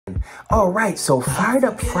All right, so Fired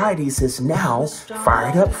Up Fridays is now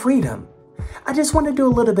Fired Up Freedom. I just want to do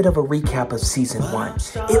a little bit of a recap of season 1.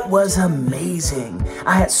 It was amazing.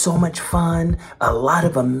 I had so much fun, a lot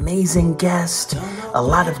of amazing guests, a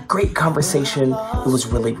lot of great conversation. It was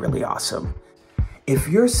really, really awesome. If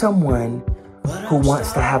you're someone who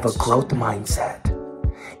wants to have a growth mindset,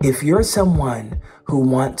 if you're someone who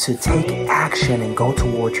wants to take action and go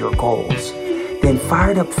towards your goals, then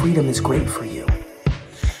Fired Up Freedom is great for you.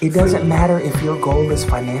 It doesn't matter if your goal is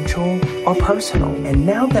financial or personal. And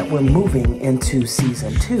now that we're moving into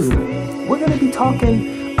season 2, we're going to be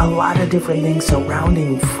talking a lot of different things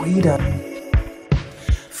surrounding freedom.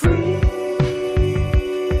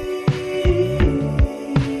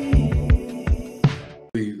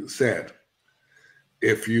 Said,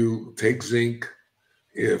 if you take zinc,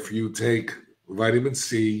 if you take vitamin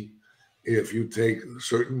C, if you take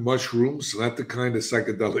certain mushrooms, not the kind of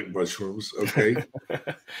psychedelic mushrooms, okay,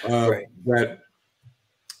 Right.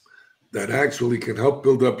 that actually can help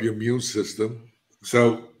build up your immune system.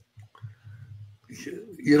 So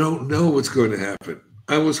you don't know what's going to happen.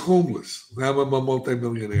 I was homeless. Now I'm a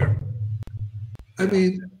multimillionaire. I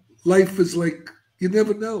mean, life is like, you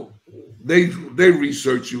never know. They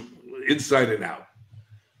research you inside and out.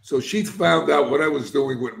 So she found out what I was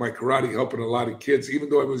doing with my karate, helping a lot of kids. Even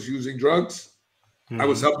though I was using drugs, I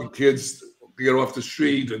was helping kids to get off the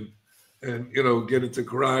street and get into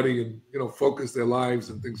karate and focus their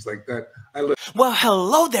lives and things like that. Well,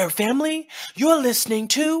 hello there, family. You're listening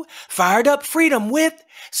to Fired Up Freedom with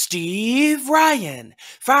Steve Ryan.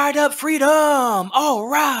 Fired Up Freedom. All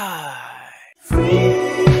right.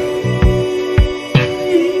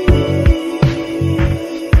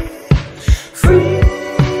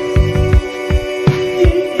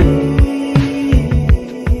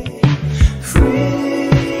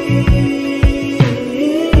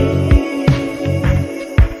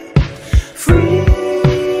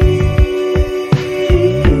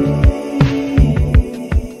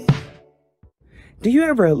 Do you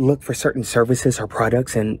ever look for certain services or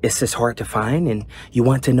products and it's just hard to find and you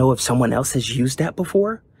want to know if someone else has used that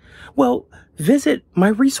before? Well, visit my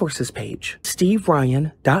resources page,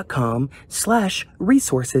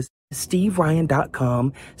 steveryan.com/resources,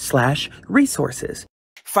 steveryan.com/resources.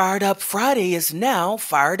 Fired Up Friday is now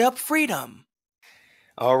Fired Up Freedom.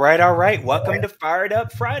 All right. Welcome to Fired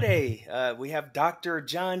Up Friday. We have Dr.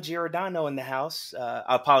 John Giordano in the house.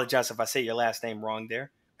 I apologize if I say your last name wrong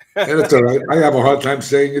there. That's all right. I have a hard time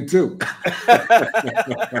saying it too.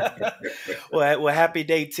 Well, happy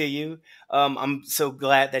day to you. I'm so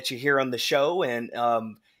glad that you're here on the show, and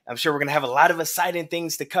I'm sure we're going to have a lot of exciting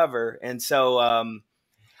things to cover. And so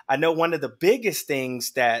I know one of the biggest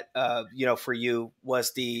things that for you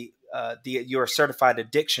was you're a certified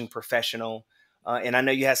addiction professional, and I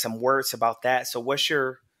know you had some words about that. So what's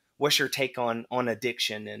your take on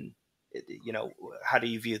addiction, and how do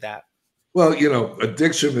you view that? Well,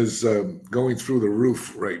 addiction is going through the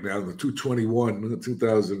roof right now. The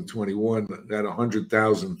 2021 got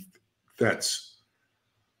 100,000 deaths,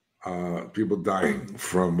 people dying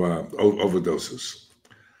from overdoses.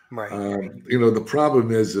 Right. The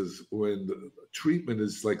problem is when the treatment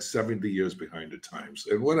is like 70 years behind the times.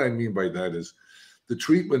 And what I mean by that is the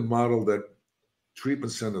treatment model that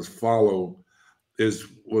treatment centers follow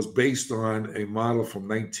was based on a model from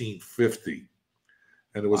 1950.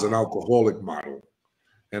 And it was an alcoholic model.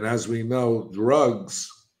 And as we know, drugs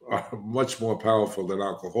are much more powerful than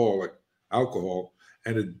alcohol,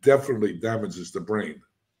 and it definitely damages the brain.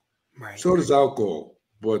 Right. So does alcohol,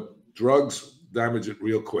 but drugs damage it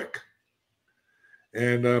real quick.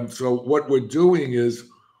 And so what we're doing is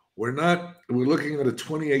we're looking at a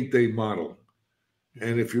 28-day model.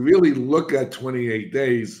 And if you really look at 28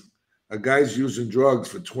 days, a guy's using drugs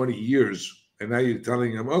for 20 years. And now you're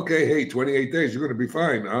telling him, okay, hey, 28 days, you're going to be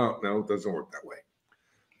fine. Oh, no, it doesn't work that way.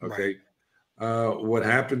 Okay. Right. What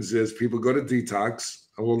happens is people go to detox.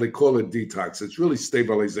 Well, they call it detox. It's really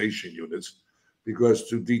stabilization units, because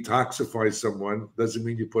to detoxify someone doesn't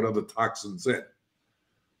mean you put other toxins in.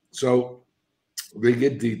 So they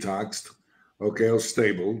get detoxed, okay, or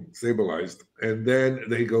stabilized, and then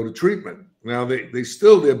they go to treatment. Now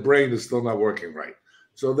their brain is still not working right.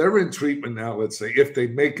 So they're in treatment now, let's say, if they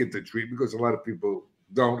make it to treatment, because a lot of people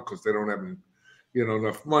don't, because they don't have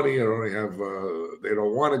enough money, or they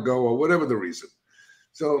don't want to go, or whatever the reason.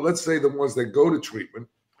 So let's say the ones that go to treatment,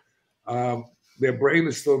 their brain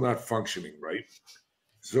is still not functioning right.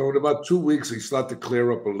 So in about 2 weeks, they start to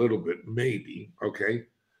clear up a little bit, maybe, okay?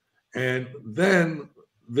 And then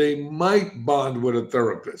they might bond with a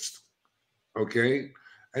therapist, okay?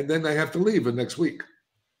 And then they have to leave the next week.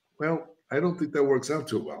 Well, I don't think that works out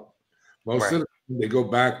too well. Most of the They go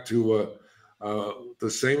back to the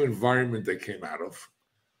same environment they came out of.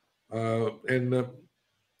 And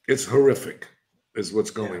it's horrific is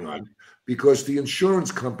what's going on, because the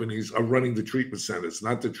insurance companies are running the treatment centers,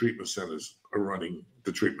 not the treatment centers are running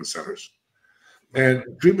the treatment centers. And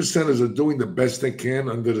treatment centers are doing the best they can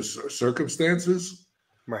under the circumstances,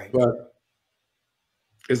 Right. but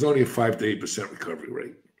there's only a 5 to 8% recovery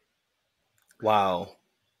rate. Wow.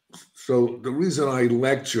 So the reason I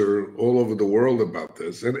lecture all over the world about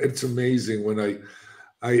this, and it's amazing when I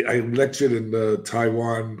lectured in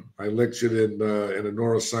Taiwan, I lectured in a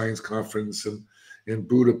neuroscience conference in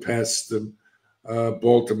Budapest and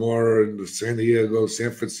Baltimore and San Diego,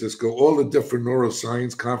 San Francisco, all the different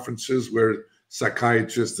neuroscience conferences where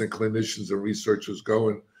psychiatrists and clinicians and researchers go.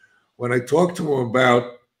 And when I talk to them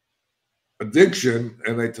about addiction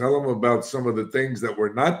and I tell them about some of the things that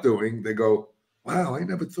we're not doing, they go, wow, I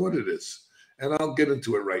never thought of this. And I'll get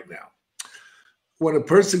into it right now. When a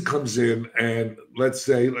person comes in and let's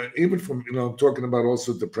say, even from, I'm talking about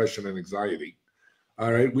also depression and anxiety.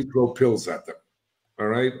 All right. We throw pills at them. All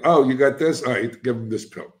right. Oh, you got this? All right. Give them this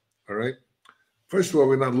pill. All right. First of all,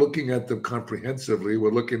 we're not looking at them comprehensively.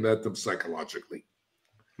 We're looking at them psychologically.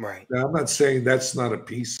 Right. Now, I'm not saying that's not a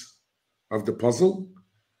piece of the puzzle,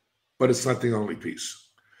 but it's not the only piece.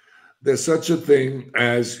 There's such a thing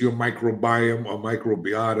as your microbiome or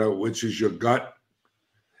microbiota, which is your gut.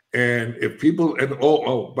 And if people, and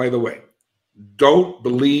by the way, don't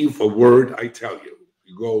believe a word I tell you.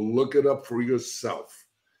 You go look it up for yourself,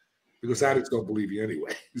 because addicts don't believe you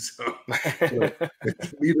anyway. So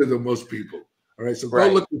neither do most people. All right, so go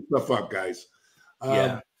look this stuff up, guys.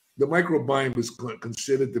 The microbiome is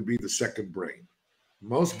considered to be the second brain.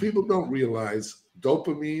 Most people don't realize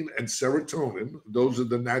dopamine and serotonin, those are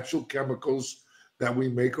the natural chemicals that we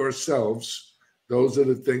make ourselves. Those are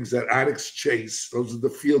the things that addicts chase. Those are the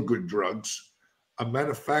feel-good drugs, are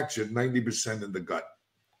manufactured 90% in the gut.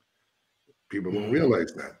 People don't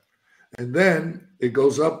realize that. And then it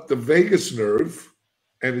goes up the vagus nerve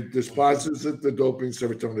and it deposits the dopamine,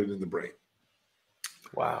 serotonin in the brain.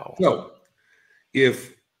 Wow. So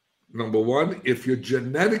if, number one, if you're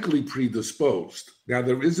genetically predisposed, now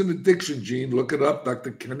there is an addiction gene, look it up,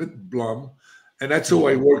 Dr. Kenneth Blum, and that's who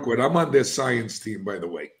I work with. I'm on their science team, by the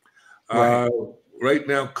way. Right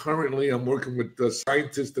now, currently, I'm working with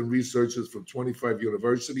scientists and researchers from 25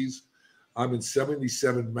 universities. I'm in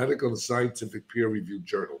 77 medical and scientific peer-reviewed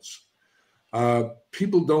journals.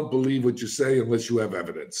 People don't believe what you say unless you have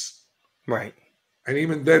evidence. Right. And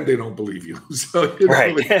even then, they don't believe you. So,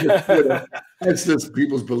 that's just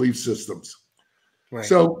people's belief systems. Right.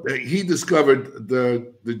 So he discovered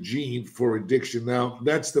the gene for addiction. Now,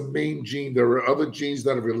 that's the main gene. There are other genes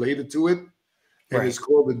that are related to it. And it's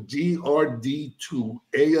called the DRD2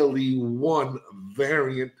 ALE1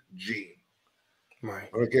 variant gene. Right.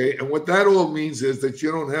 Okay. And what that all means is that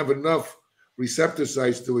you don't have enough receptor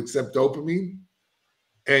sites to accept dopamine,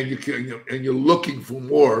 and you're looking for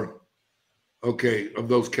more, of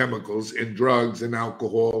those chemicals in drugs and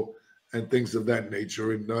alcohol and things of that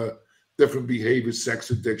nature, and different behaviors, sex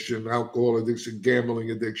addiction, alcohol addiction,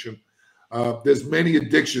 gambling addiction. There's many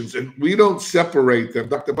addictions, and we don't separate them.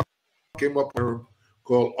 Dr. came up with a term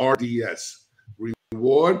called RDS,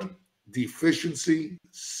 Reward Deficiency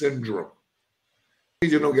Syndrome.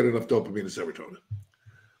 You don't get enough dopamine and serotonin.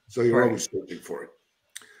 So you're always searching for it.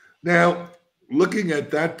 Now, looking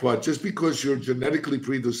at that part, just because you're genetically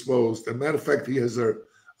predisposed, as a matter of fact, he has a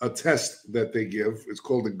test that they give. It's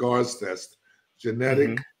called the GARS test,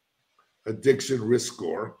 Genetic Addiction Risk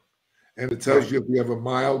Score. And it tells you if you have a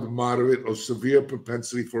mild, moderate, or severe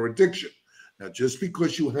propensity for addiction. Now, just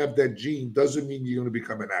because you have that gene doesn't mean you're going to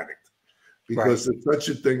become an addict, because there's such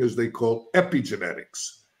a thing as they call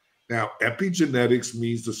epigenetics. Now, epigenetics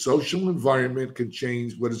means the social environment can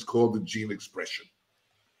change what is called the gene expression.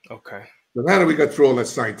 Okay. So now that we got through all that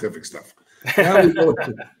scientific stuff, now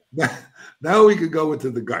we can go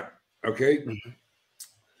into the gut, okay?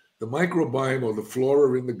 The microbiome, or the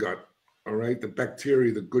flora in the gut, all right, the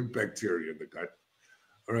bacteria, the good bacteria in the gut,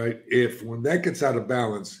 all right, when that gets out of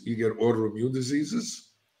balance, you get autoimmune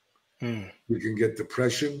diseases, you can get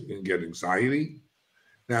depression, you can get anxiety.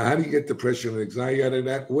 Now, how do you get depression and anxiety out of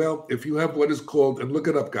that? Well, if you have what is called, and look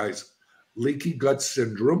it up, guys, leaky gut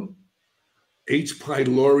syndrome, H.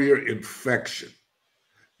 pylori infection,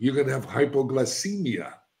 you can have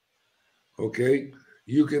hypoglycemia, okay?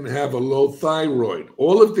 You can have a low thyroid.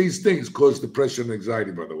 All of these things cause depression and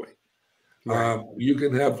anxiety, by the way. You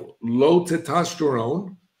can have low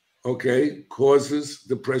testosterone, okay, causes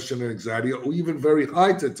depression and anxiety, or even very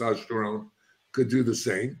high testosterone could do the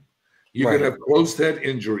same. You can have closed head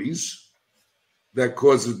injuries, that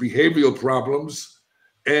causes behavioral problems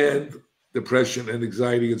and depression and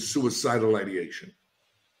anxiety and suicidal ideation.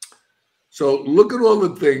 So look at all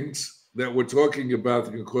the things that we're talking about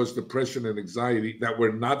that can cause depression and anxiety that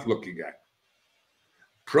we're not looking at.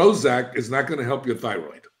 Prozac is not going to help your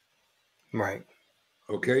thyroid. Right.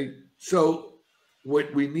 Okay. So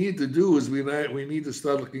what we need to do is we need to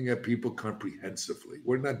start looking at people comprehensively.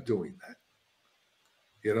 We're not doing that.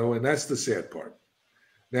 And that's the sad part.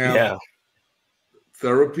 Now,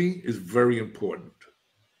 therapy is very important.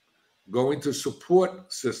 Going to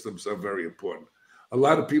support systems are very important. A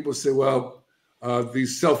lot of people say, well,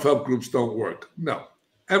 these self-help groups don't work. No,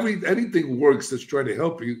 anything works that's trying to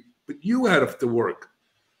help you, but you have to work.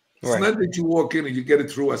 It's not that you walk in and you get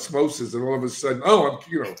it through osmosis and all of a sudden, I'm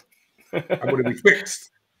going to be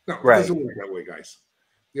fixed. No, it doesn't work that way, guys.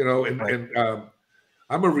 And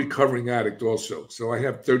I'm a recovering addict also. So I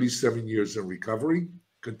have 37 years in recovery,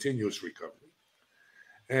 continuous recovery.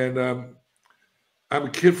 And I'm a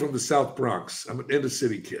kid from the South Bronx. I'm an inner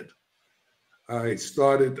city kid. I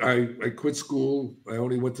quit school. I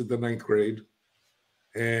only went to the 9th grade.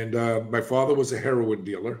 And my father was a heroin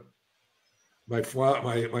dealer. My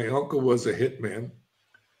uncle was a hitman.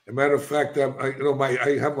 As a matter of fact,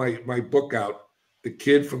 I have my book out, The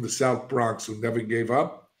Kid from the South Bronx Who Never Gave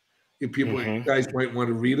Up. You guys might want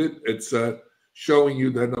to read it. It's showing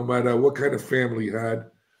you that no matter what kind of family you had,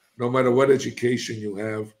 no matter what education you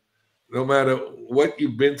have, no matter what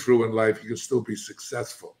you've been through in life, you can still be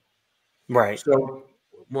successful. Right. So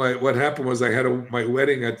what happened was I had my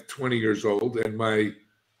wedding at 20 years old, and my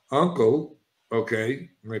uncle,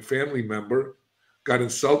 my family member, got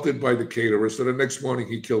insulted by the caterer. So the next morning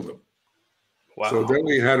he killed him. Wow. So then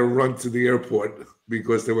we had to run to the airport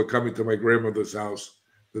because they were coming to my grandmother's house,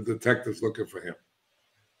 the detectives looking for him,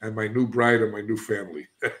 and my new bride and my new family.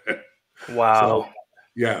 Wow. So,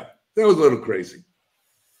 yeah, that was a little crazy.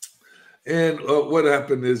 And what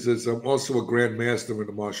happened is I'm also a Grand Master in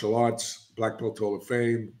the martial arts, Black Belt Hall of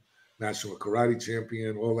Fame, National Karate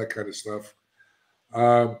Champion, all that kind of stuff.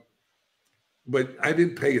 But I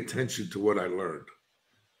didn't pay attention to what I learned.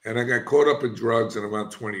 And I got caught up in drugs at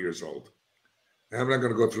around 20 years old. And I'm not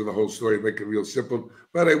going to go through the whole story, make it real simple,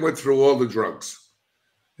 but I went through all the drugs.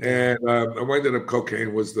 And I ended up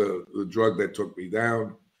cocaine was the drug that took me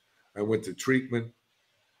down. I went to treatment.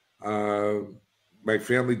 My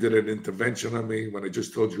family did an intervention on me when I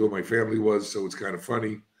just told you who my family was, so it's kind of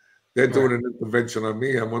funny. They're doing an intervention on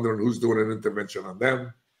me. I'm wondering who's doing an intervention on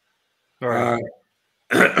them.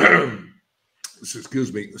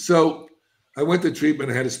 Excuse me. So I went to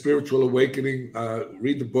treatment. I had a spiritual awakening.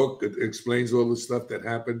 Read the book. It explains all the stuff that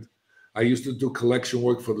happened. I used to do collection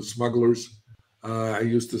work for the smugglers. I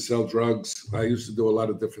used to sell drugs. I used to do a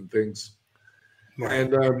lot of different things.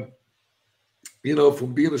 And,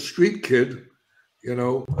 from being a street kid,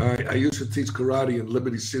 I used to teach karate in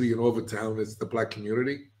Liberty City in Overtown. It's the Black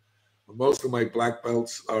community. Most of my black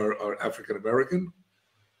belts are African-American.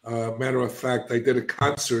 Matter of fact, I did a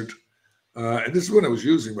concert, and this is what I was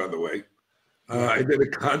using, by the way. I did a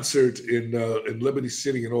concert in Liberty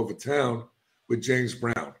City in Overtown with James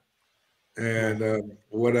Brown. And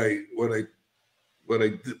what I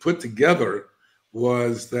put together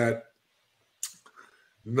was that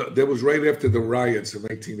that was right after the riots in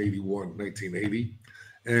 1981, 1980.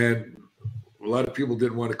 And a lot of people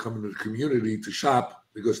didn't want to come into the community to shop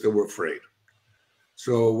because they were afraid.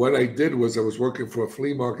 So what I did was I was working for a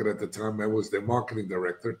flea market at the time. I was their marketing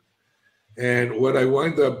director. And what I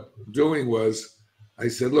wound up doing was I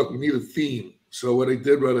said, look, we need a theme. So what I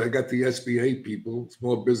did was I got the SBA people,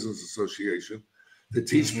 Small Business Association, to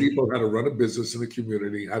teach people how to run a business in the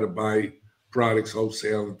community, how to buy products,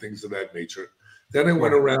 wholesale, and things of that nature. Then I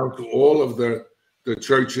went around to all of the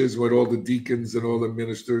churches with all the deacons and all the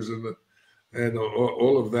ministers and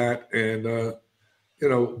all of that, and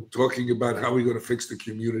talking about how we're going to fix the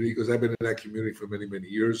community, because I've been in that community for many, many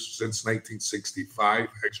years, since 1965,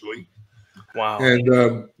 actually. Wow.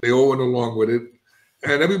 And they all went along with it.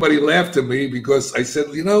 And everybody laughed at me because I said,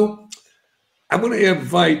 I'm going to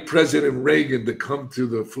invite President Reagan to come to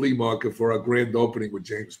the flea market for our grand opening with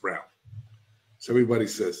James Brown. So everybody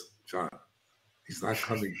says, John, he's not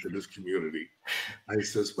coming to this community. I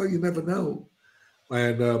says, well, you never know.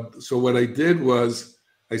 And so what I did was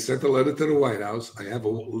I sent a letter to the White House. I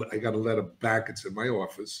got a letter back. It's in my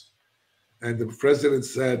office. And the president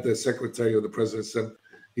said, the secretary of the president said,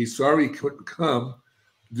 he's sorry he couldn't come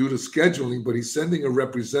due to scheduling, but he's sending a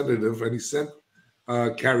representative, and he sent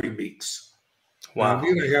Carrie Meeks. Wow. Now,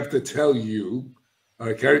 I have to tell you,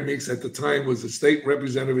 Carrie Meeks at the time was a state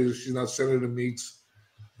representative. She's now Senator Meeks.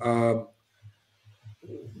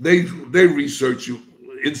 They research you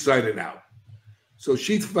inside and out. So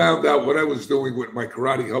she found out what I was doing with my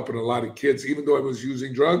karate, helping a lot of kids. Even though I was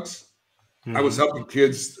using drugs, I was helping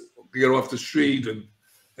kids get off the street and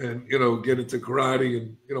get into karate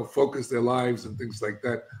and focus their lives and things like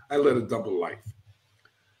that. I led a double life.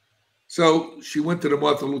 So she went to the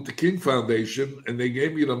Martin Luther King Foundation, and they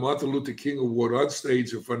gave me the Martin Luther King Award on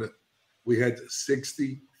stage in front of. We had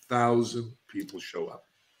 60,000 people show up.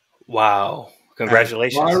 Wow!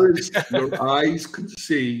 Congratulations! As far as your eyes could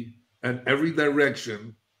see, in every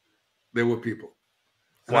direction, there were people.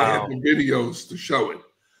 And I had the videos to show it.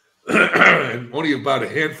 And only about a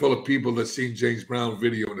handful of people that seen James Brown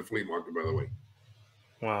video in the flea market, by the way.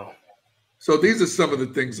 Wow. So these are some of the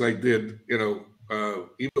things I did, even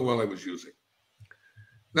while I was using.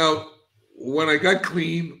 Now, when I got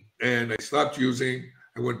clean and I stopped using,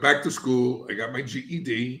 I went back to school. I got my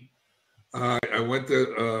GED. I went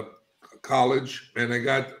to college, and I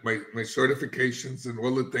got my certifications and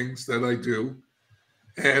all the things that I do.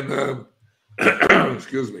 And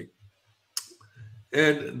excuse me.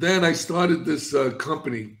 And then I started this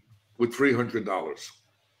company with $300.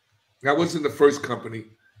 That wasn't the first company.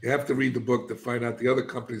 You have to read the book to find out the other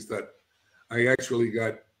companies that I actually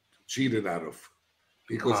got cheated out of,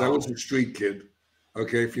 because I was a street kid.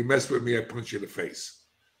 Okay, if you mess with me, I punch you in the face.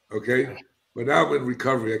 Okay, but now I'm in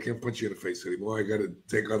recovery. I can't punch you in the face anymore. I got to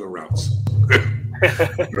take other routes.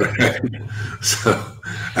 So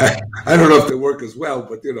I don't know if they work as well,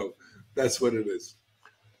 but that's what it is.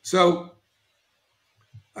 So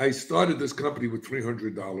I started this company with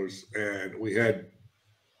 $300, and we had,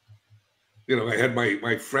 I had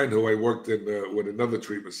my friend who I worked in with another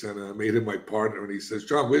treatment center. I made him my partner, and he says,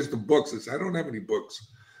 "John, where's the books?" I said, "I don't have any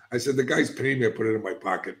books." I said, "The guy's paying me. I put it in my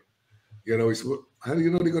pocket." He said, "Well, how do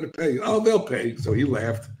you know they're going to pay you?" "Oh, they'll pay." So he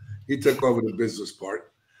laughed. He took over the business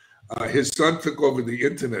part. His son took over the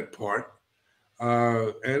internet part.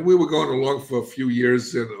 And we were going along for a few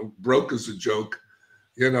years, and broke as a joke.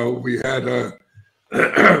 We had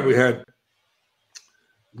we had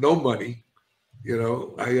no money.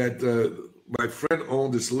 I had my friend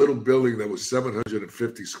owned this little building that was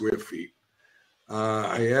 750 square feet.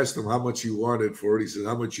 I asked him how much he wanted for it. He said,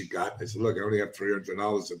 "How much you got?" I said, "Look, I only have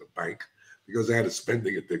 $300 in the bank," because I had a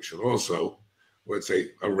spending addiction also. Let's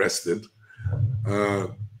say arrested.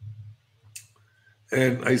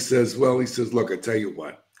 And I says, "Well," he says, "Look, I tell you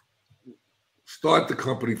what, start the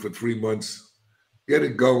company for 3 months, get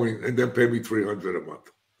it going, and then pay me $300 a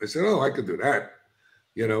month." I said, "Oh, I could do that."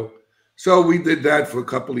 So we did that for a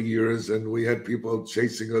couple of years, and we had people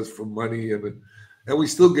chasing us for money, and we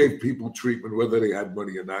still gave people treatment whether they had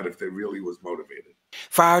money or not, if they really was motivated.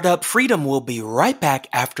 Fired Up Freedom will be right back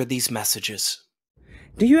after these messages.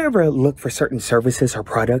 Do you ever look for certain services or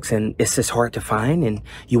products and it's just hard to find, and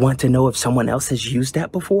you want to know if someone else has used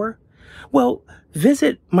that before? Well,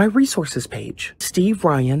 visit my resources page,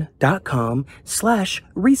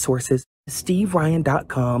 steveryan.com/resources,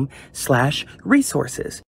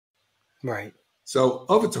 steveryan.com/resources. Right. So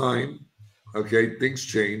over time, okay, things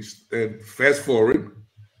changed. And fast forward,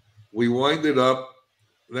 we winded up,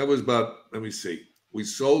 that was about, let me see, we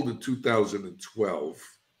sold in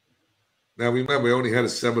 2012. Now, remember, we only had a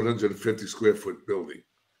 750 square foot building.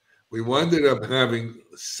 We winded up having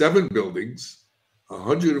 7 buildings,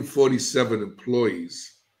 147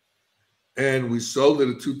 employees, and we sold it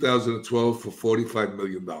in 2012 for $45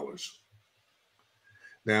 million.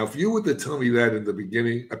 Now, if you were to tell me that in the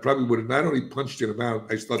beginning, I probably would have not only punched you in the mouth,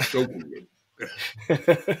 I start choking you.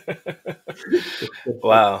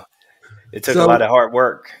 Wow. It took a lot of hard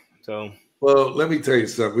work. Well, let me tell you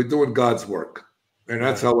something. We're doing God's work, and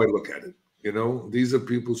that's how I look at it. These are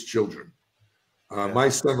people's children. My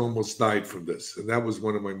son almost died from this, and that was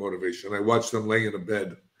one of my motivations. I watched them lay in a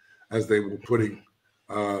bed as they were putting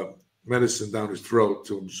medicine down his throat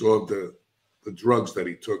to absorb the drugs that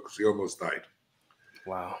he took, because he almost died.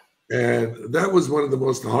 Wow. And that was one of the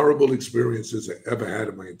most horrible experiences I ever had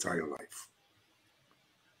in my entire life.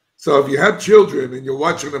 So if you have children and you're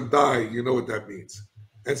watching them die, you know what that means.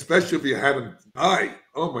 And especially if you had them die,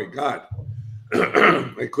 oh my God.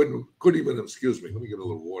 I couldn't even, excuse me, let me get a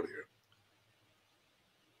little water here.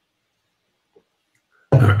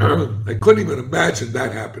 I couldn't even imagine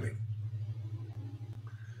that happening.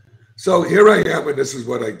 So here I am, and this is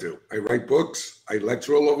what I do. I write books. I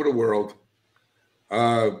lecture all over the world.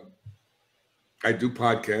 I do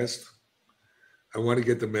podcasts. I want to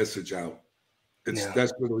get the message out. It's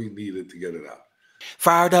desperately needed to get it out.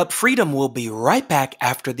 Fired Up Freedom will be right back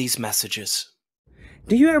after these messages.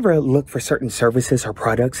 Do you ever look for certain services or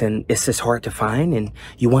products and it's just hard to find, and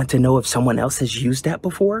you want to know if someone else has used that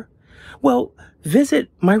before? Well, visit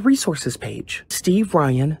my resources page,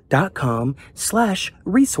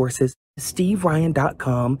 steveryan.com/resources.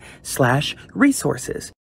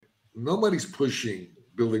 steveryan.com/resources. Nobody's pushing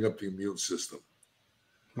building up the immune system.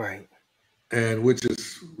 Right. And which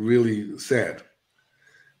is really sad.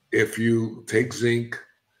 If you take zinc,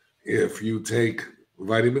 if you take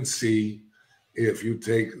vitamin C, if you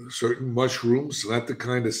take certain mushrooms, not the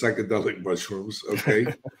kind of psychedelic mushrooms, okay,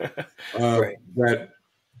 Right.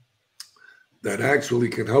 that actually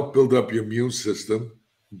can help build up your immune system,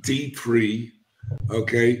 D3,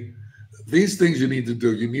 okay. These things you need to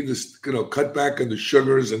do. You need to, cut back on the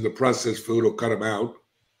sugars and the processed food or cut them out.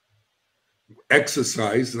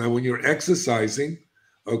 Exercise. Now, when you're exercising,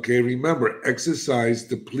 okay, remember, exercise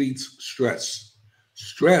depletes stress.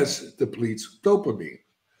 Stress depletes dopamine.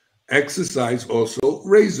 Exercise also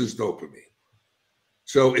raises dopamine.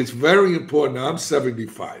 So it's very important. Now, I'm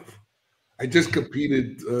 75. I just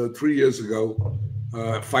competed 3 years ago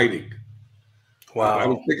fighting. Wow. I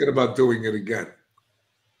was thinking about doing it again.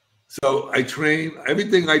 So I train.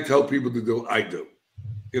 Everything I tell people to do, I do.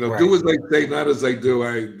 Right. Do as I say, not as I do.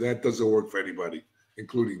 That doesn't work for anybody,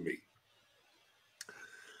 including me.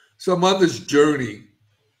 So I'm on this journey,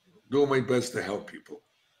 doing my best to help people.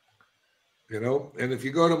 And if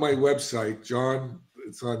you go to my website, John,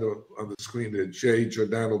 it's on the screen there,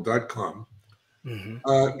 jgiordano.com,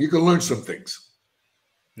 you can learn some things.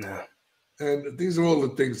 Yeah. And these are all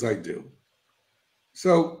the things I do.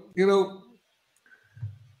 So,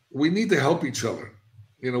 we need to help each other,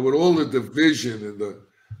 with all the division and the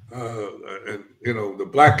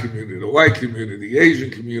black community, the white community, the Asian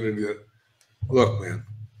community. Look, man,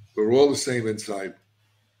 we're all the same inside.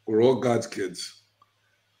 We're all God's kids.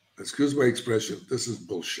 Excuse my expression. This is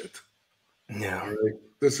bullshit. Yeah. All right?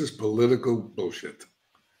 This is political bullshit.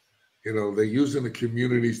 They're using the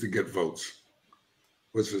communities to get votes,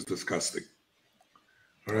 which is disgusting.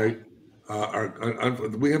 All right.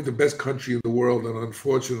 We have the best country in the world, and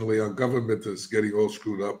unfortunately, our government is getting all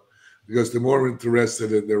screwed up because they're more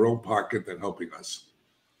interested in their own pocket than helping us.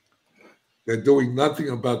 They're doing nothing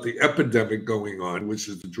about the epidemic going on, which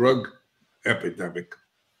is the drug epidemic.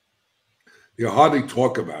 You hardly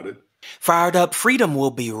talk about it. Fired Up Freedom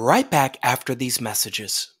will be right back after these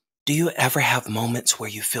messages. Do you ever have moments where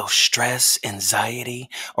you feel stress, anxiety,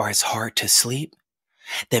 or it's hard to sleep?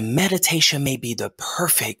 Then meditation may be the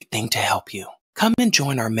perfect thing to help you. Come and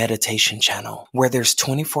join our meditation channel where there's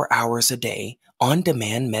 24 hours a day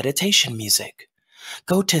on-demand meditation music.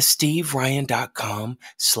 Go to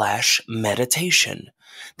steveryan.com/meditation.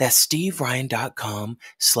 That's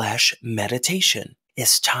steveryan.com/meditation.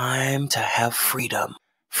 It's time to have freedom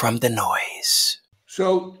from the noise.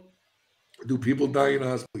 So, do people die in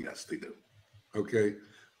hospital? Yes, they do. Okay.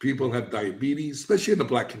 People have diabetes, especially in the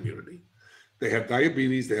black community. They have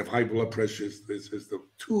diabetes, they have high blood pressure. This is the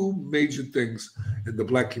two major things in the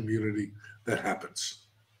black community that happens.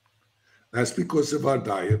 That's because of our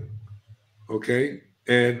diet, okay?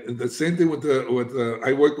 And the same thing with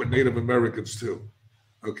I work with Native Americans too,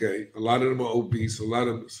 okay? A lot of them are obese, a lot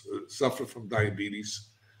of them suffer from diabetes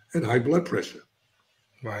and high blood pressure.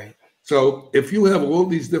 Right. So if you have all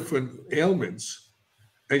these different ailments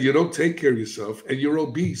and you don't take care of yourself and you're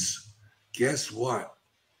obese, guess what?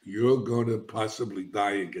 You're going to possibly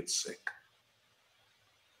die and get sick.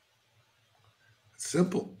 It's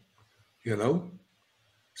simple,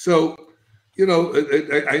 So,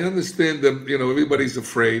 I understand that, everybody's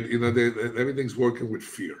afraid, everything's working with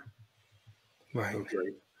fear. Right.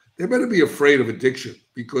 Okay. They better be afraid of addiction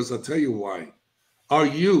because I'll tell you why. Our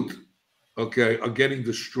youth, okay, are getting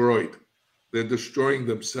destroyed. They're destroying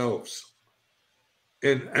themselves.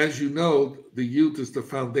 And as you know, the youth is the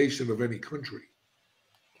foundation of any country.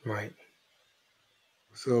 Right.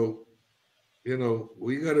 So,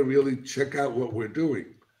 we got to really check out what we're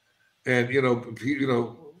doing. And,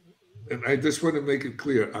 and I just want to make it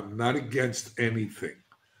clear, I'm not against anything.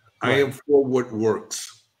 Right. I am for what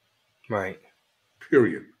works. Right.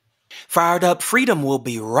 Period. Fired Up Freedom will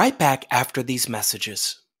be right back after these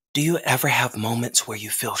messages. Do you ever have moments where you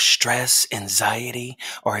feel stress, anxiety,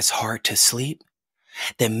 or it's hard to sleep?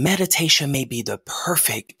 Then meditation may be the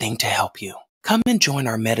perfect thing to help you. Come and join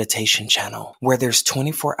our meditation channel where there's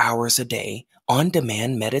 24 hours a day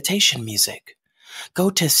on-demand meditation music.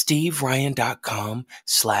 Go to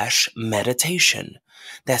steveryan.com/meditation.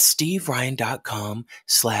 That's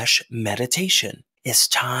steveryan.com/meditation. It's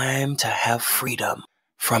time to have freedom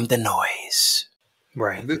from the noise.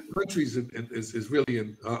 Right. And this country is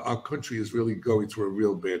really our country is really going through a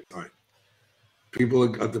real bad time. People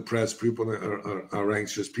are depressed. People are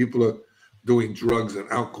anxious. People are doing drugs and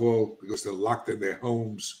alcohol because they're locked in their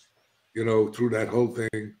homes, through that whole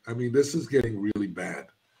thing. I mean, this is getting really bad.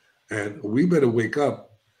 And we better wake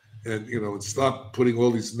up and and stop putting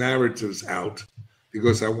all these narratives out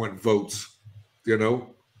because I want votes, and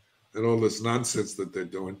all this nonsense that they're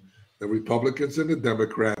doing. The Republicans and the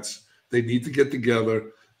Democrats, they need to get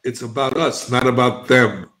together. It's about us, not about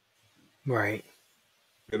them. Right.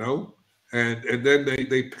 And then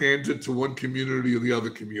they pander to one community or the other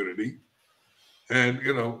community. And,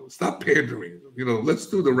 stop pandering. Let's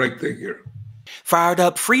do the right thing here. Fired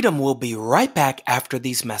Up Freedom will be right back after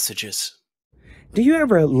these messages. Do you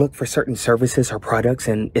ever look for certain services or products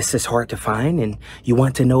and it's just hard to find and you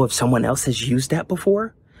want to know if someone else has used that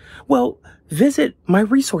before? Well, visit my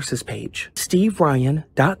resources page,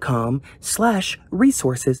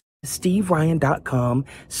 steveryan.com/resources,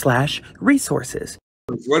 steveryan.com/resources.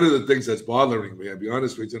 One of the things that's bothering me, I'll be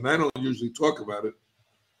honest with you, and I don't usually talk about it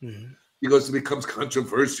because it becomes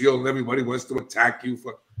controversial and everybody wants to attack you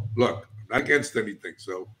for, look, I'm not against anything.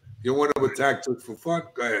 So you want to attack just for fun,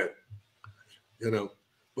 go ahead.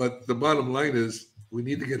 But the bottom line is we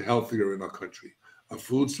need to get healthier in our country. Our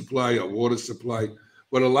food supply, our water supply.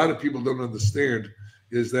 What a lot of people don't understand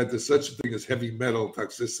is that there's such a thing as heavy metal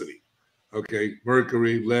toxicity. Okay,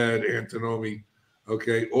 mercury, lead, antimony.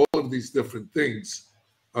 Okay, all of these different things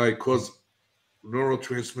cause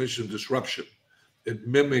neurotransmission disruption. It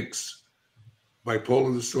mimics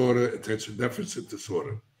bipolar disorder, attention deficit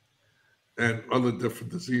disorder, and other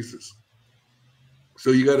different diseases. So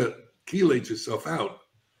you got to chelate yourself out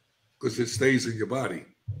because it stays in your body.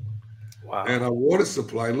 Wow. And our water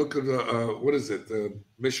supply, look at what is it,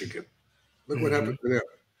 Michigan. Look what happened to them.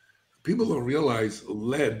 People don't realize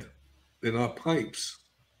lead in our pipes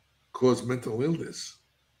cause mental illness.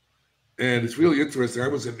 And it's really interesting. I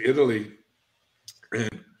was in Italy,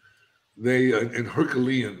 and they, in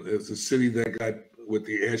Herculean, there's a city that got, with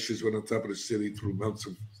the ashes went on top of the city through mounts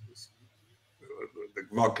of the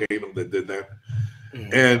volcano that did that.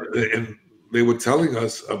 And they were telling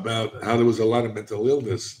us about how there was a lot of mental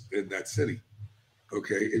illness in that city,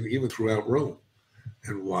 okay, and even throughout Rome.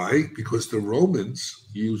 And why? Because the Romans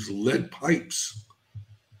used lead pipes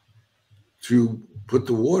to put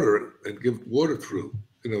the water and give water through,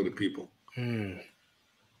 to people. Well,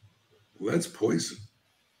 that's poison,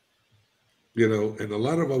 and a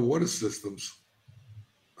lot of our water systems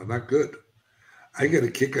are not good. I get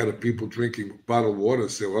a kick out of people drinking bottled water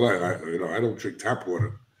and say, well, I don't drink tap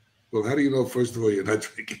water. Well, how do you know, first of all, you're not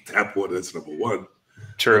drinking tap water? That's number one.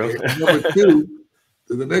 True. Okay. Number two,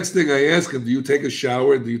 the next thing I ask them, do you take a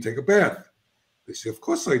shower and do you take a bath? They say, of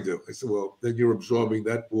course I do. I said, well, then you're absorbing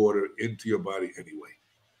that water into your body anyway.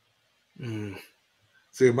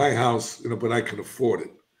 See, in my house, but I can afford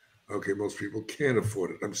it. Okay, most people can't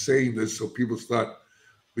afford it. I'm saying this so people start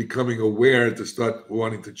becoming aware to start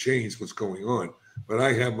wanting to change what's going on. But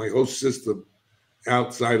I have my whole system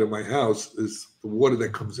outside of my house is the water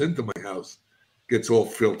that comes into my house gets all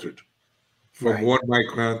filtered from 1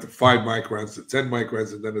 micron to 5 microns to 10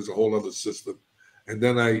 microns, and then there's a whole other system. And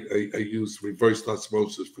then I use reverse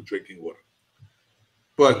osmosis for drinking water.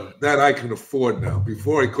 But that I can afford now.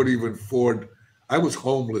 Before I could even afford, I was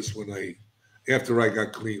homeless after I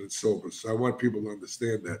got clean and sober. So I want people to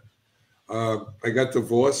understand that. I got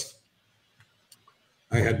divorced.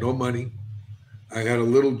 I had no money. I had a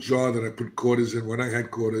little jar that I put quarters in. When I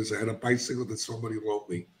had quarters, I had a bicycle that somebody loaned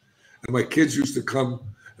me. And my kids used to come,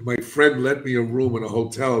 and my friend lent me a room in a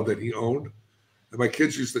hotel that he owned. And my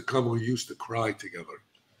kids used to come, and we used to cry together.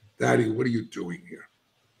 Daddy, what are you doing here?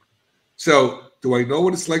 So do I know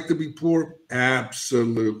what it's like to be poor?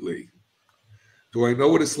 Absolutely. Do I know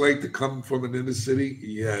what it's like to come from an inner city?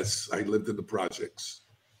 Yes, I lived in the projects.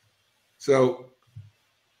 So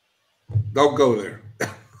don't go there.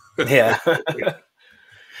 Yeah.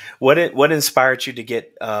 What inspired you to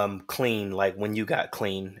get clean, like when you got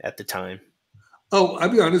clean at the time? Oh, I'll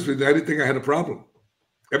be honest with you. I didn't think I had a problem.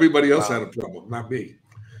 Everybody else had a problem, not me.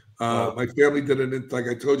 My family like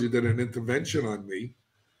I told you, did an intervention on me.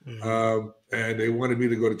 And they wanted me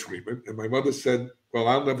to go to treatment. And my mother said, well,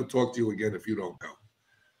 I'll never talk to you again if you don't go.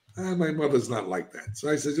 And my mother's not like that. So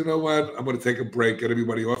I said, you know what? I'm going to take a break, get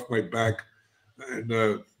everybody off my back,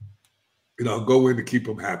 and, I'll go in to keep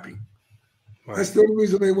them happy. Right. That's the only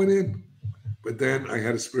reason I went in. But then I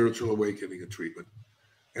had a spiritual awakening in treatment.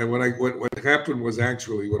 And what happened was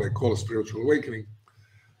actually what I call a spiritual awakening.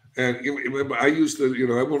 And remember, I used to,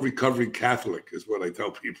 I'm a recovering Catholic is what I tell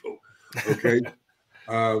people. Okay.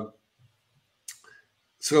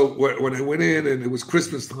 So when I went in and it was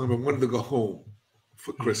Christmas time, I wanted to go home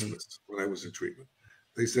for Christmas when I was in treatment.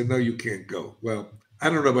 They said, no, you can't go. Well, I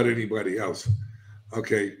don't know about anybody else.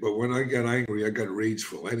 Okay. But when I got angry, I got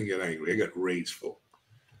rageful. I didn't get angry. I got rageful.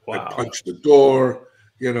 Wow. I punched the door.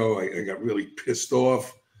 I got really pissed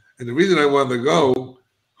off. And the reason I wanted to go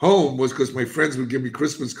home was because my friends would give me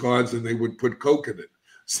Christmas cards and they would put Coke in it.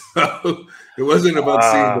 So it wasn't about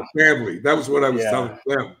seeing the family. That was what I was telling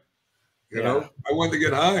them. You know, I wanted to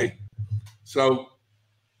get high. So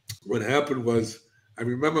what happened was, I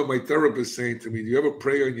remember my therapist saying to me, "Do you ever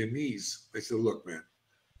pray on your knees?" I said, "Look, man,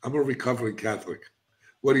 I'm a recovering Catholic.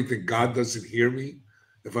 What do you think? God doesn't hear me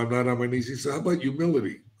if I'm not on my knees?" He said, "How about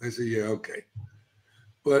humility?" I said, "Yeah, okay."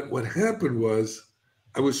 But what happened was,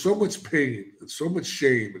 I was so much pain and so much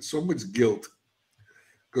shame and so much guilt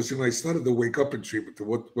because when I started to wake up in treatment to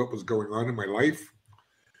what was going on in my life,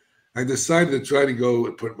 I decided to try to go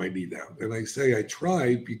and put my knee down. And I say I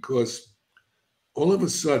tried because all of a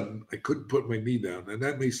sudden I couldn't put my knee down. And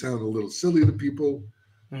that may sound a little silly to people,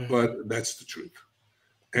 but that's the truth.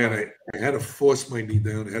 And I had to force my knee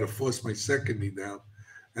down. I had to force my second knee down.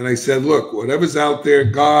 And I said, "Look, whatever's out there,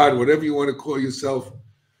 God, whatever you want to call yourself,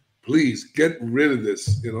 please get rid of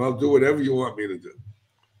this. You know, I'll do whatever you want me to do."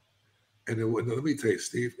 And let me tell you,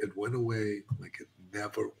 Steve, it went away like it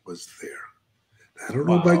never was there. I don't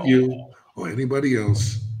know about you or anybody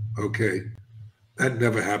else. Okay. That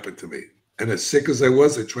never happened to me. And as sick as I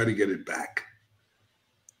was, I tried to get it back.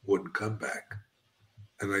 Wouldn't come back.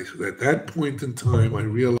 And at that point in time, I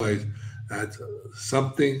realized that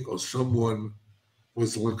something or someone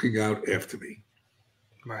was looking out after me.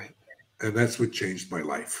 Right. And that's what changed my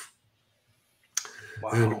life.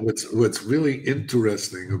 Wow. And what's really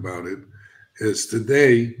interesting about it is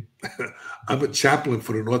today, I'm a chaplain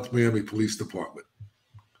for the North Miami Police Department.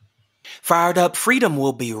 Fired Up Freedom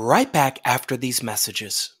will be right back after these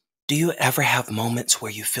messages. Do you ever have moments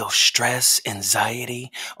where you feel stress,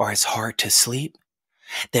 anxiety, or it's hard to sleep?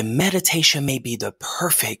 Then meditation may be the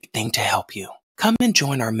perfect thing to help you. Come and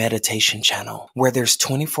join our meditation channel where there's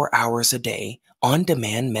 24 hours a day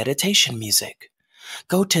on-demand meditation music.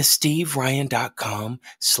 Go to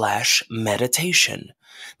steveryan.com/meditation.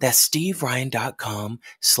 That's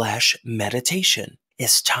steveryan.com/meditation.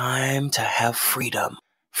 It's time to have freedom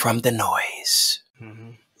from the noise.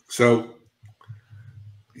 So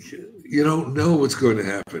you don't know what's going to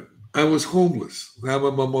happen. I was homeless. Now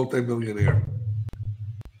I'm a multimillionaire.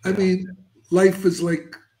 I mean, life is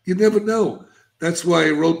like, you never know. That's why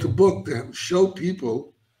I wrote the book, to show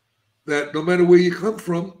people that no matter where you come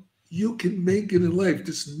from, you can make it in life.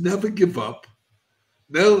 Just never give up.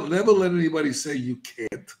 Never let anybody say you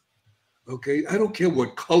can't. Okay? I don't care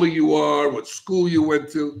what color you are, what school you went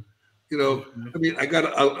to. You know, I mean, I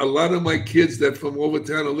got a lot of my kids that from over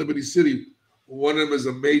town in Liberty City, one of them is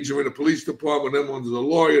a major in the police department, another one's a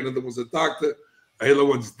lawyer, another one's a doctor, the other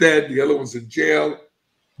one's dead, the other one's in jail.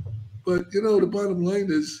 But, you know, the bottom line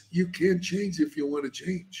is you can't change if you want to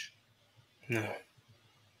change. No.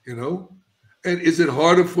 You know? And is it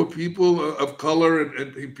harder for people of color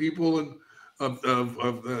and people and of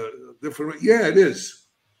different? Yeah, it is.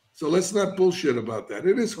 So let's not bullshit about that.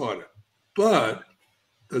 It is harder. But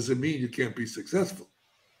doesn't mean you can't be successful.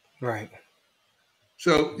 Right.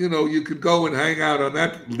 So, you know, you could go and hang out on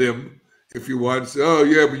that limb if you want. Say, "Oh,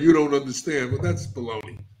 yeah, but you don't understand." Well, that's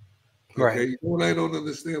baloney. Okay, Right. you know what? I don't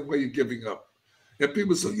understand why you're giving up. And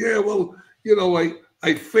people say, "Yeah, well, you know, I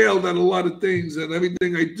failed at a lot of things and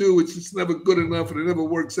everything I do, it's just never good enough and it never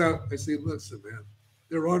works out." I say, "Listen, man,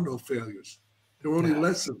 there are no failures. There are only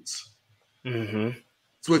lessons.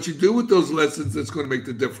 It's what you do with those lessons that's going to make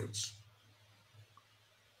the difference."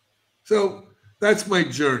 So that's my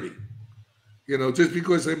journey. You know, just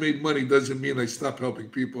because I made money doesn't mean I stop helping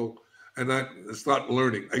people and I start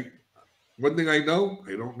learning. One thing I know,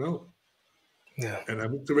 I don't know. Yeah. And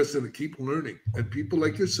I'm interested in keep learning. And people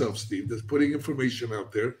like yourself, Steve, that's putting information out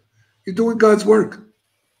there, you're doing God's work.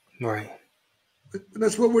 Right. And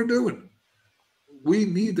that's what we're doing. We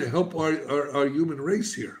need to help our human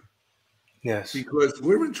race here. Yes. Because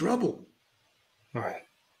we're in trouble. Right.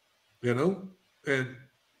 You know? And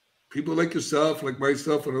people like yourself, like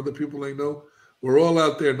myself, and other people I know, we're all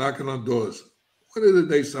out there knocking on doors. One of the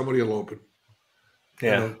days somebody will open.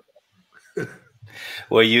 Yeah. You know?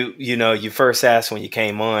 Well, you first asked when you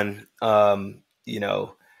came on,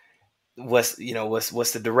 what's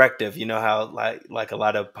the directive? You know how like a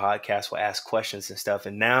lot of podcasts will ask questions and stuff.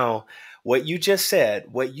 And now what you just said,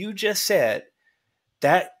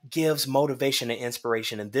 that gives motivation and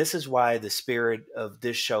inspiration. And this is why the spirit of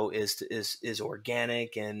this show is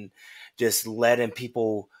organic and just letting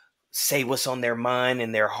people say what's on their mind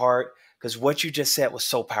and their heart. Because what you just said was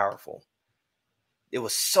so powerful. It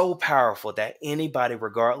was so powerful that anybody,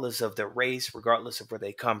 regardless of their race, regardless of where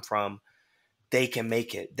they come from, they can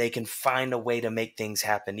make it. They can find a way to make things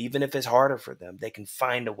happen. Even if it's harder for them, they can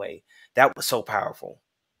find a way. That was so powerful.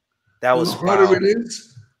 That was the harder wow. it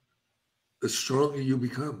is, the stronger you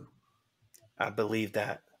become. I believe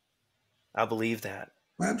that. I believe that.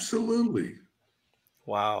 Absolutely.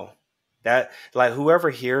 Wow. That, like, whoever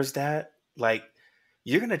hears that, like,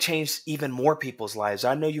 you're going to change even more people's lives.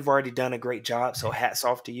 I know you've already done a great job, so hats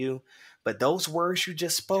off to you. But those words you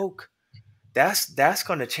just spoke, that's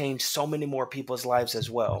going to change so many more people's lives as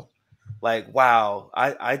well. Like, wow,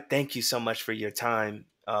 I thank you so much for your time.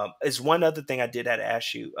 Is one other thing I did have to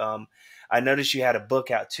ask you. I noticed you had a book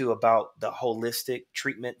out too about the holistic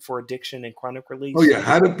treatment for addiction and chronic Oh, release. yeah.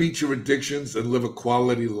 How to beat your addictions and live a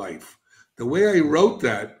quality life. The way I wrote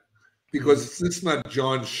that, because it's not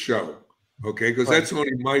John's show, okay? Because Right, that's only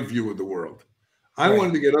my view of the world. I right,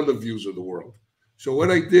 wanted to get other views of the world. So what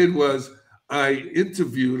I did was I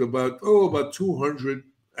interviewed about 200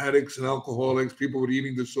 addicts and alcoholics, people with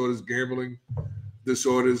eating disorders, gambling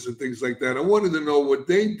disorders, and things like that. I wanted to know what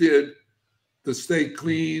they did to stay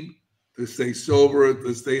clean, to stay sober,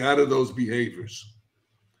 to stay out of those behaviors.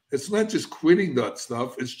 It's not just quitting that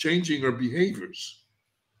stuff, it's changing our behaviors.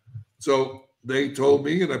 So they told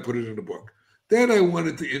me, and I put it in the book. Then I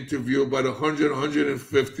wanted to interview about 100,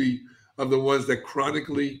 150 of the ones that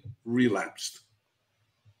chronically relapsed.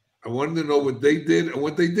 I wanted to know what they did and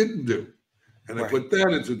what they didn't do. And I right. put that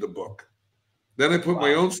into the book. Then I put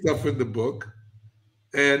my Wow. own stuff in the book.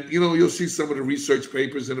 And, you'll see some of the research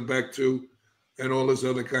papers in the back too, and all this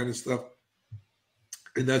other kind of stuff.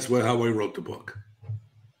 And that's how I wrote the book.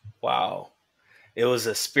 Wow. It was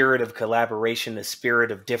a spirit of collaboration, a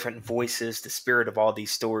spirit of different voices, the spirit of all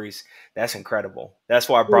these stories. That's incredible. That's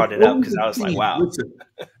why I Well, brought it's it up, always because I a was like, team. wow. Listen,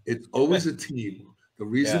 it's always a team. The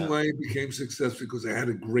reason Yeah. why I became successful because I had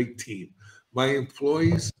a great team. My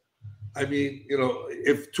employees, I mean,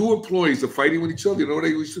 if two employees are fighting with each other, you know what I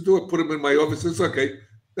used to do? I put them in my office. It's okay.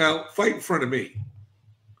 Now fight in front of me.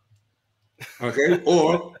 Okay.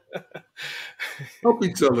 Or help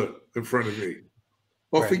each other in front of me.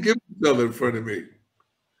 Or Right. forgive each other in front of me.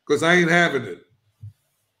 Because I ain't having it.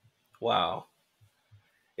 Wow.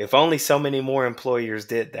 If only so many more employers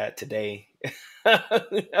did that today.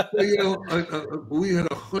 Well, we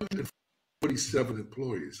had 147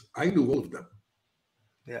 employees. I knew all of them.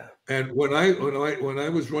 Yeah. And when I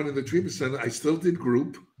was running the treatment center, I still did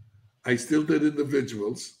group, I still did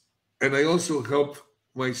individuals, and I also helped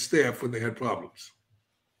my staff when they had problems.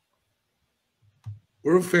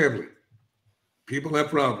 We're a family. People have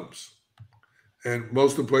problems, and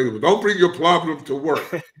most employees go, "Don't bring your problem to work."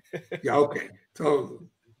 Yeah, okay. So,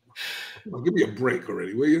 give me a break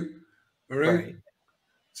already, will you? All right. Right.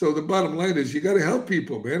 So the bottom line is, you got to help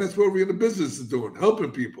people, man. That's what we're in the business of doing,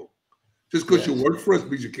 helping people. Just because you Yes. work for us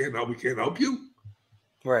means you can't help. We can't help you.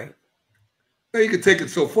 Right. Now you can take it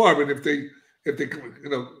so far, but if they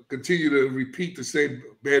continue to repeat the same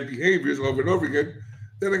bad behaviors over and over again,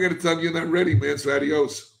 then I got to tell them you're not ready, man. So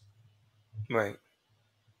adios. Right.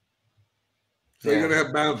 So you got Yeah. to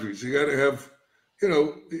have boundaries. You got to have,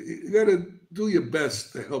 you got to do your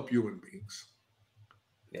best to help human beings.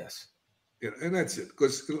 Yes. Yeah, and that's it.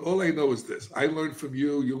 Because all I know is this: I learned from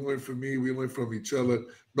you, you learn from me, we learn from each other.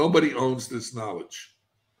 Nobody owns this knowledge.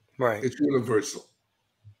 Right. It's universal.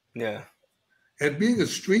 Yeah. And being a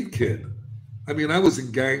street kid, I mean, I was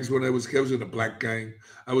in gangs when I was in a black gang.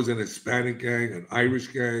 I was in a Hispanic gang, an Irish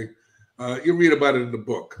gang. You read about it in the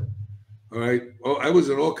book. All right. Well, I was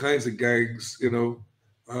in all kinds of gangs, when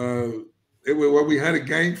we had a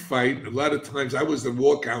gang fight, a lot of times I was the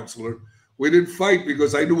war counselor. We didn't fight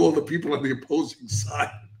because I knew all the people on the opposing side.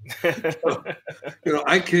 So,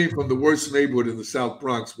 I came from the worst neighborhood in the South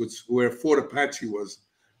Bronx, where Fort Apache was.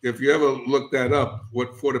 If you ever look that up,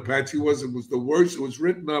 what Fort Apache was, it was the worst. It was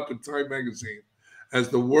written up in Time magazine as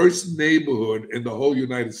the worst neighborhood in the whole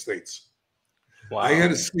United States. I had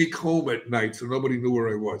Wow. to sneak home at night so nobody knew where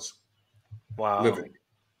I was Wow. living.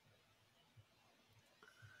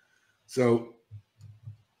 So,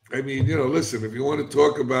 I mean, listen, if you want to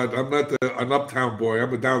talk about, I'm not an uptown boy,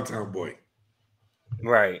 I'm a downtown boy.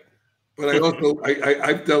 Right. But I also,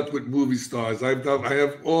 I've dealt with movie stars. I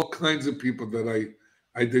have all kinds of people that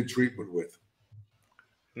I did treatment with.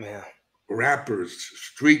 Yeah. Rappers,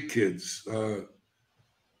 street kids,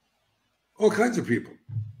 all kinds of people.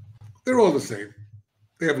 They're all the same.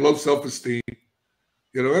 They have low self-esteem. I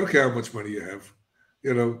don't care how much money you have.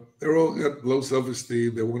 They're all got low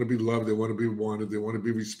self-esteem. They want to be loved. They want to be wanted. They want to be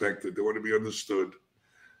respected. They want to be understood.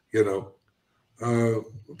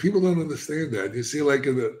 People don't understand that. You see, like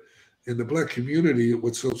in the black community,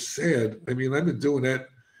 what's so sad. I mean, I've been doing that.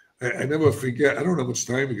 I never forget. I don't know how much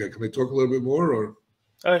time we got. Can I talk a little bit more? Or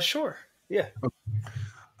Sure. Yeah.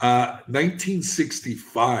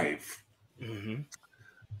 1965,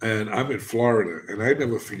 and I'm in Florida, and I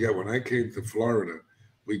never forget when I came to Florida.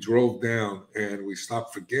 We drove down and we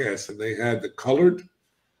stopped for gas, and they had the colored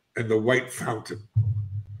and the White Fountain.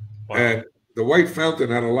 Wow. And the White Fountain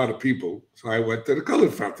had a lot of people. So I went to the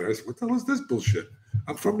Colored Fountain. I said, what the hell is this bullshit?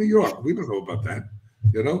 I'm from New York. We don't know about that.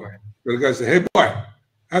 You know? Right. The guy said, hey, boy,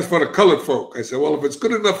 as for the colored folk. I said, well, if it's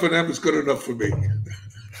good enough for them, it's good enough for me.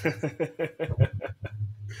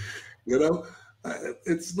 You know?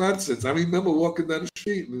 It's nonsense. I remember walking down the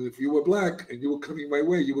street, and if you were black and you were coming my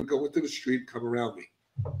way, you would go into the street, come around me.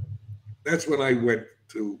 That's when I went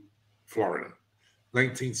to Florida,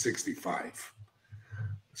 1965.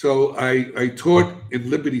 So I taught in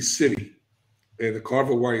Liberty City in the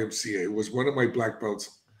Carver YMCA. It was one of my black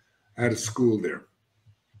belts. I had a school there.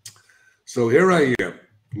 So here I am,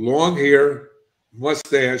 long hair,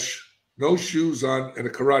 mustache, no shoes on, and a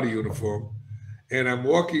karate uniform. And I'm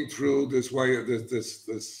walking through this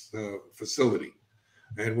facility.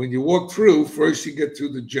 And when you walk through, first you get to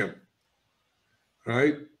the gym,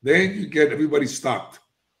 right? Then you get everybody stopped.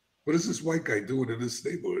 What is this white guy doing in this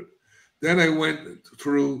neighborhood? Then I went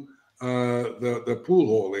through the pool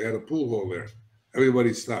hall. They had a pool hall there.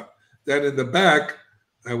 Everybody stopped. Then in the back,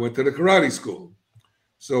 I went to the karate school.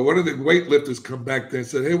 So one of the weightlifters come back there and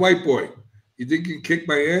said, hey, white boy, you think you can kick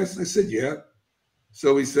my ass? I said, yeah.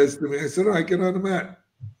 So he says to me, I said, all right, get on the mat,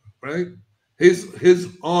 right? His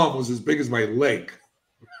arm was as big as my leg.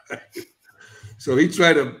 So he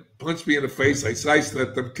tried to punch me in the face. I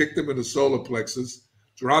sidestepped him, kicked him in the solar plexus,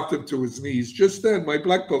 dropped him to his knees. Just then, my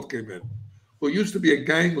black belt came in, who used to be a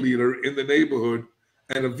gang leader in the neighborhood,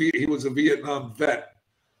 and he was a Vietnam vet,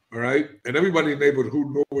 all right? And everybody in the neighborhood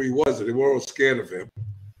who knew who he was, and they were all scared of him,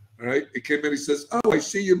 all right? He came in, he says, oh, I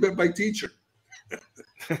see you've been my teacher.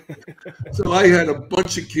 So I had a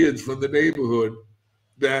bunch of kids from the neighborhood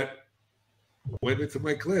that went into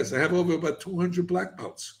my class. I have over about 200 black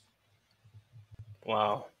belts.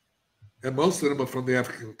 Wow. And most of them are from the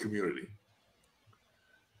African community.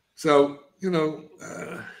 So,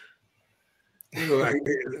 when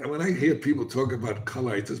I hear people talk about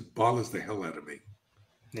color, it just bothers the hell out of me.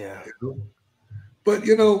 Yeah. But,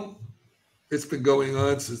 it's been going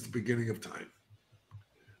on since the beginning of time.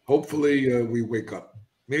 Hopefully we wake up.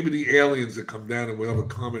 Maybe the aliens that come down and we'll have a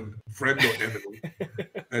common friend or enemy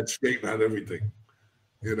and straighten out everything.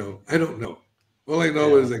 I don't know. All I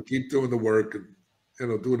know is I keep doing the work and,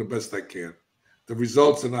 doing the best I can. The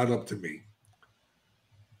results are not up to me.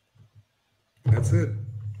 That's it.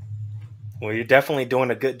 Well, you're definitely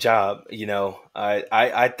doing a good job.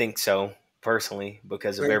 I think so personally,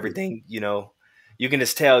 because of everything, you can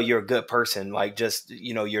just tell you're a good person. Like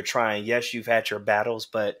you're trying. Yes, you've had your battles,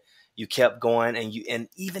 but you kept going, and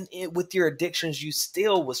even with your addictions, you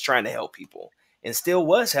still was trying to help people and still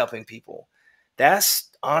was helping people. That's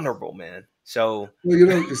honorable, man. So, well,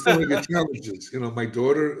 you still get challenges. My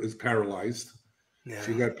daughter is paralyzed. Yeah.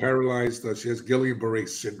 She got paralyzed. She has Guillain-Barré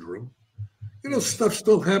syndrome. Stuff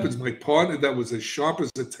still happens. My partner that was as sharp as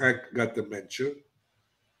a tack got dementia.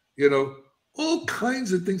 All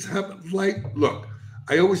kinds of things happen. Look,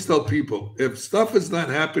 I always tell people, if stuff is not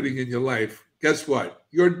happening in your life, guess what?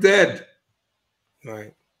 You're dead.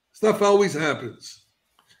 Right. Stuff always happens.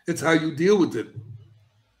 It's how you deal with it,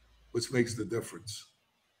 which makes the difference.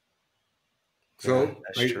 So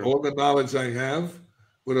all the knowledge I have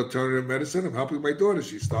with alternative medicine, I'm helping my daughter.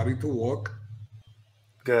 She's starting to walk.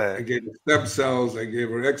 Good. I gave her stem cells. I gave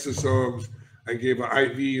her exosomes. I gave her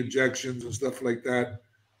IV injections and stuff like that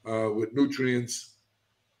with nutrients,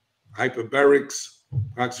 hyperbarics,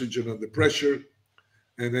 oxygen under pressure.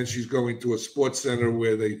 And then she's going to a sports center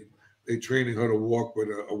where they're training her to walk with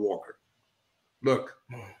a walker. Look,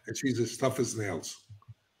 and she's as tough as nails.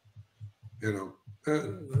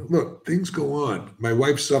 Look, things go on. My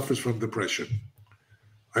wife suffers from depression.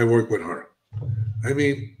 I work with her. I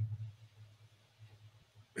mean,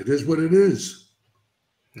 it is what it is.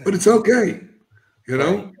 But it's okay.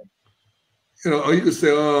 Or you could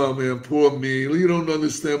say, oh, man, poor me. You don't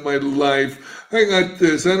understand my life. I got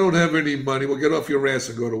this. I don't have any money. Well, get off your ass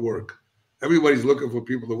and go to work. Everybody's looking for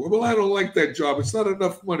people to work. Well, I don't like that job. It's not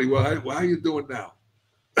enough money. Well, how are you doing now?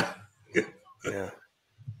 Yeah.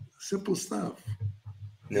 Simple stuff.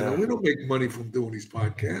 Yeah. We don't make money from doing these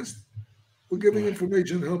podcasts. We're giving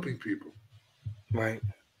information and helping people. Right.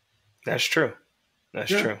 That's true. That's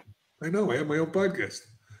true. I know. I have my own podcast.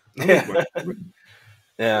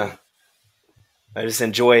 Yeah. I just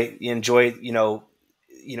enjoy, even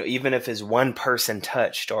if it's one person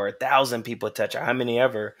touched or 1,000 people touched, or how many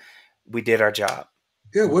ever, we did our job.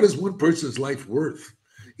 Yeah. What is one person's life worth?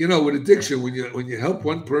 With addiction, when you help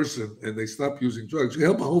one person and they stop using drugs, you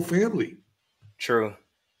help a whole family. True.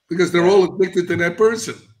 Because they're all addicted to that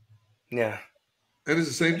person. Yeah. And it's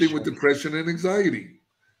the same thing with depression and anxiety.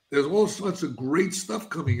 There's all sorts of great stuff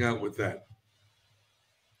coming out with that.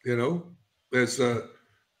 You know, there's TMS,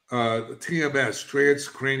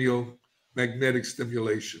 transcranial magnetic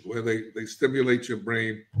stimulation, where they stimulate your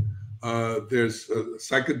brain. There's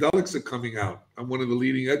psychedelics are coming out. I'm one of the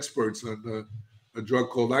leading experts on a drug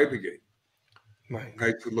called ibogaine. Right.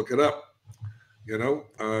 I could look it up. You know,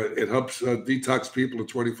 it helps detox people in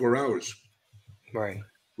 24 hours. Right.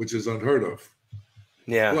 Which is unheard of.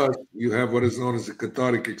 Yeah. Plus, you have what is known as a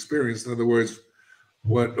cathartic experience. In other words,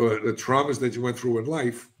 what the traumas that you went through in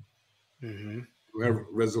life, you have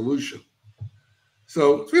resolution.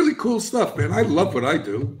 So it's really cool stuff, man. I love what I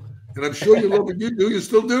do, and I'm sure you love what you do. You're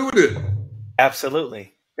still doing it.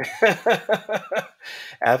 Absolutely.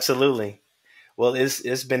 Absolutely. Well,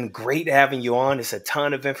 it's been great having you on. It's a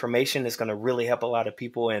ton of information. It's going to really help a lot of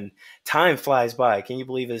people, and time flies by. Can you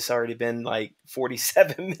believe it's already been like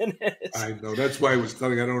 47 minutes? I know. That's why I was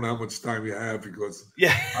telling you, I don't know how much time you have, because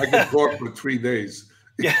yeah, I can talk for 3 days.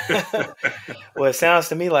 Yeah. Well, it sounds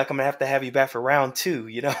to me like I'm going to have you back for round 2,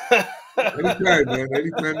 you know? Anytime, man.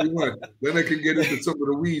 Anytime you want. Then I can get into some of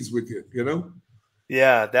the weeds with you, you know?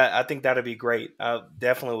 Yeah, I think that'd be great. I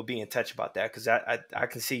definitely will be in touch about that, because I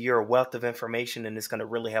can see you're a wealth of information, and it's going to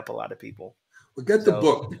really help a lot of people. Well, get the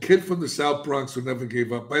book, The Kid from the South Bronx Who Never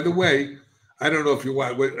Gave Up. By the way, I don't know if you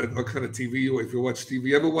watch what kind of TV, if you watch TV.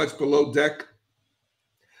 You ever watch Below Deck?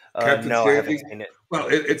 Captain no, Sandy? I haven't seen it. Well,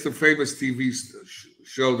 it's a famous TV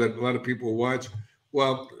show that a lot of people watch.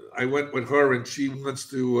 Well, I went with her, and she wants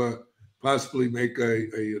to possibly make a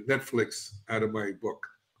Netflix out of my book.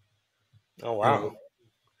 Oh, wow. You know?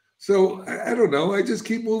 So I don't know. I just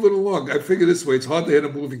keep moving along. I figure this way, it's hard to hit a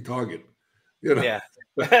moving target. You know? Yeah,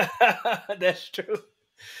 that's true.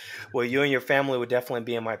 Well, you and your family would definitely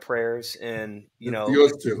be in my prayers, and you know,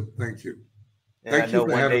 yours too. Thank you. Thank you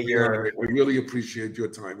for having me on. I really appreciate your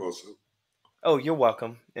time also. Oh, you're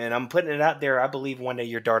welcome. And I'm putting it out there. I believe one day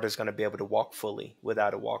your daughter's going to be able to walk fully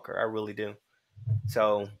without a walker. I really do.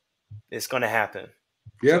 So it's going to happen.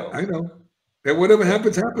 Yeah, so. I know. And whatever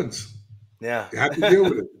happens, happens. Yeah. You have to deal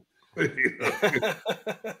with it.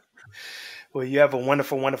 Well, you have a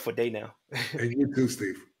wonderful, wonderful day now. And you too,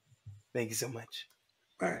 Steve. Thank you so much.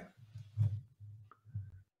 Bye.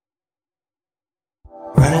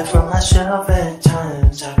 Running from myself at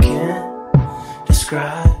times, I can't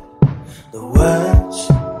describe the words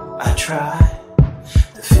I try,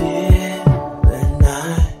 the fear